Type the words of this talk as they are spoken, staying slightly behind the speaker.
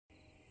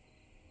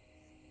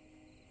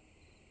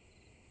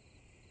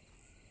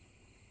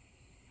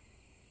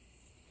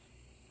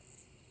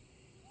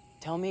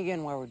Tell me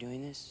again why we're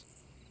doing this.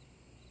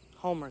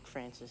 Homework,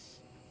 Francis.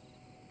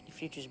 Your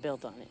future's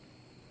built on it.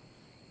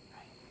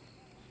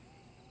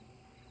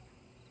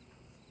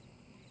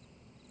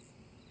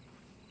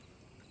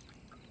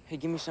 Hey,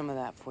 give me some of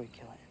that before you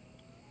kill it.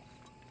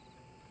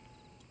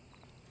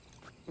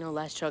 You know,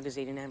 last chug is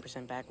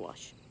 89%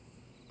 backwash.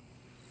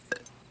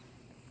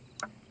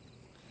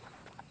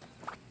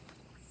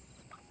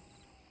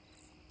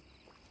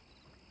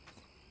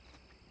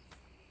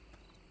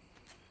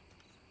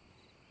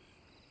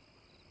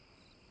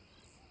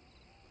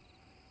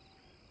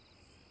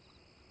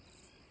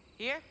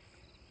 Here?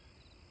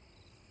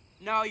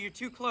 No, you're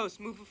too close.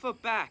 Move a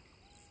foot back.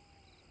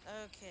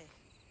 Okay.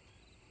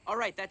 All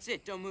right, that's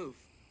it. Don't move.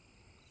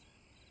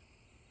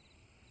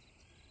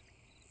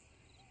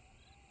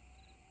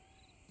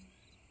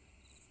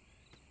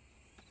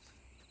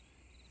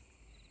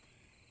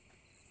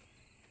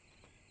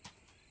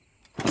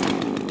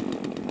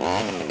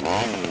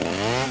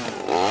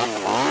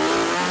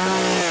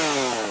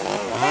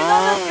 Hey,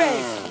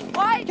 Leatherface!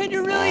 What? Can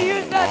you really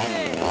use that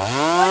thing? What's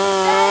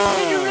that?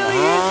 Can you really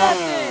use that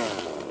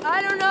thing?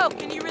 I don't know.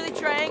 Can you really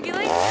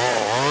triangulate?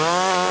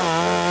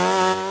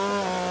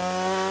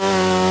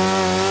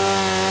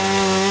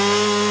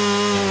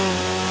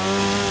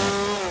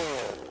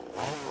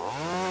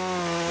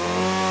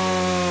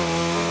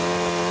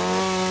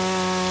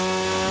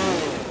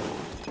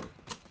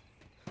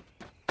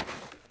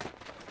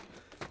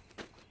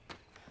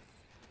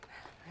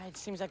 Right,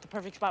 seems like the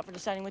perfect spot for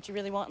deciding what you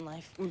really want in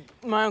life.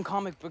 My own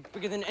comic book,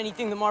 bigger than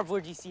anything the Marvel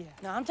or DC has.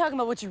 No, I'm talking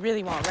about what you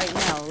really want right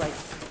now, like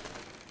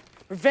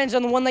revenge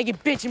on the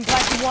one-legged bitch in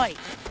black and white.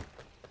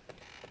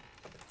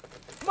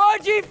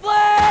 Margie Flynn!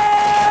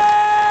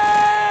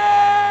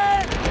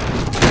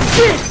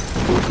 Shit!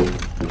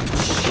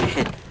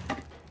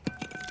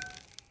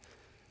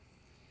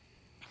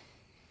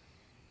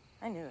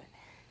 I knew it.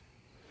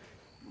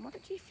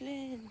 Margie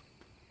Flynn.